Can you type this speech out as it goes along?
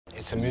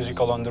It's a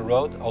musical on the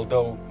road,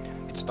 although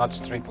it's not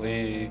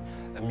strictly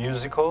a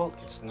musical,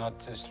 it's not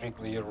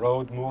strictly a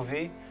road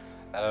movie,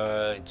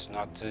 it's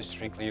not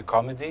strictly a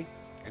comedy.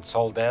 It's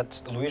all that.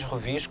 Luís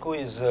Revisco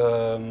is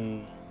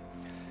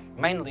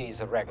mainly is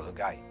a regular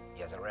guy.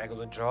 He has a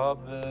regular job,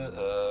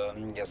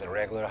 he has a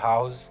regular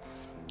house.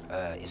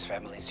 His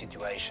family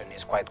situation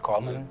is quite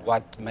common.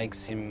 What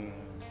makes him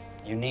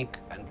unique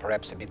and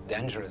perhaps a bit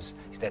dangerous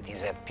is that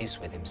he's at peace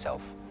with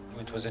himself.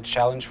 It was a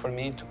challenge for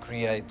me to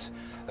create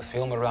a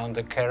film around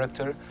a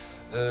character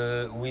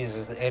who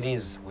is at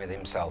ease with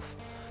himself.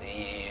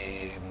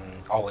 He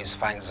always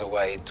finds a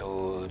way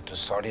to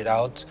sort it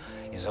out.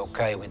 He's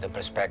okay with the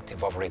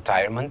perspective of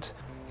retirement.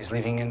 He's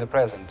living in the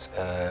present.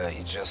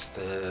 He just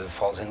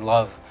falls in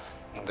love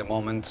the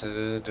moment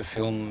the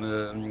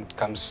film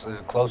comes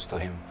close to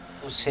him.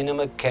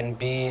 Cinema can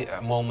be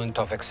a moment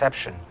of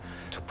exception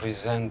to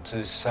present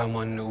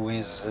someone who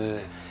is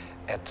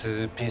at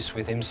peace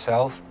with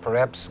himself,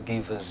 perhaps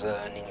give us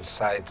an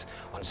insight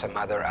on some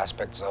other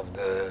aspects of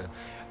the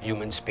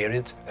human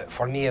spirit.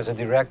 For me as a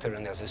director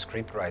and as a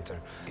scriptwriter,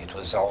 it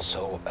was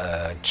also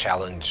a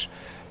challenge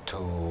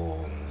to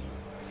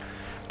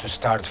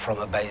start from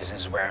a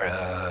basis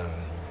where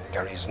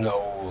there is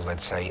no,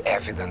 let's say,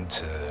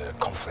 evident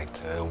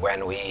conflict.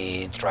 When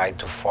we try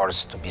to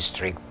force to be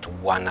strict to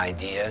one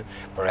idea,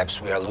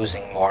 perhaps we are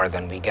losing more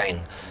than we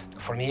gain.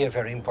 For me, a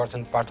very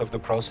important part of the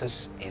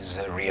process is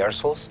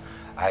rehearsals.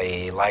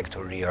 I like to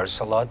rehearse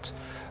a lot.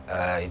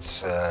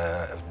 It's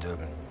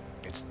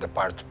the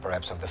part,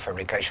 perhaps, of the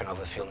fabrication of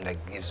a film that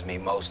gives me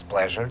most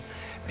pleasure,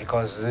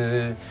 because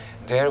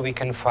there we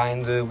can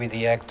find, with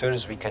the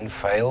actors, we can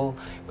fail,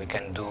 we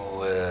can do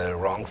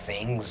wrong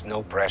things,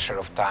 no pressure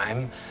of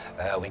time,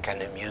 we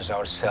can amuse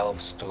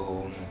ourselves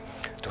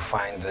to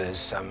find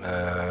some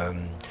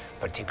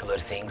particular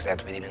things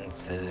that we didn't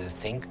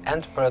think,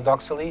 and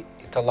paradoxically,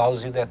 it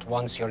allows you that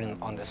once you're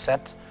on the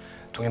set,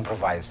 to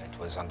improvise. It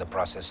was on the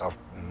process of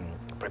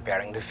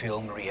preparing the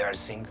film,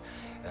 rehearsing,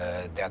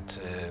 that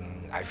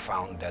I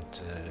found that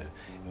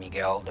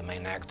Miguel, the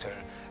main actor,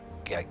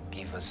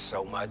 gave us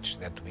so much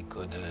that we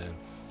could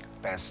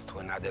pass to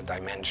another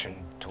dimension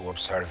to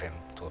observe him,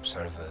 to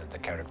observe the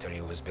character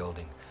he was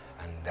building.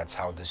 And that's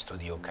how the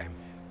studio came.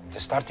 The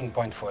starting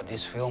point for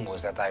this film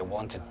was that I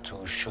wanted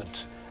to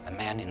shoot a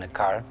man in a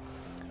car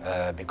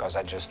because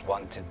I just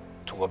wanted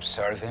to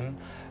observe him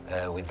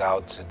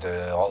without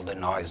all the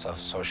noise of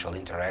social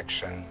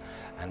interaction.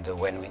 And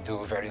when we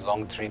do very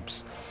long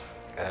trips,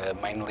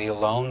 mainly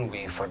alone,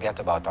 we forget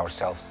about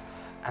ourselves.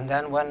 And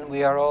then when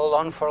we are all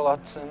alone for a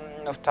lot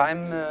of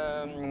time,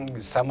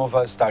 some of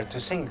us start to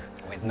sing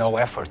with no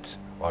effort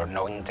or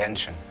no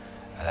intention.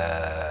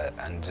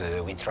 And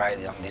we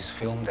tried on this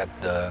film that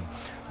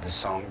the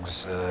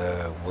songs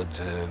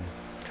would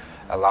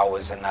allow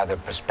us another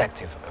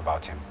perspective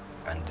about him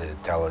and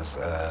tell us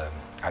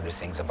other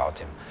things about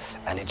him.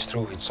 And it's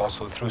true, it's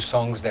also through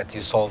songs that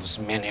he solves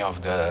many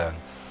of the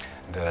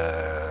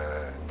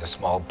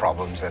small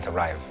problems that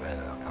arrive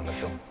on the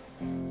film.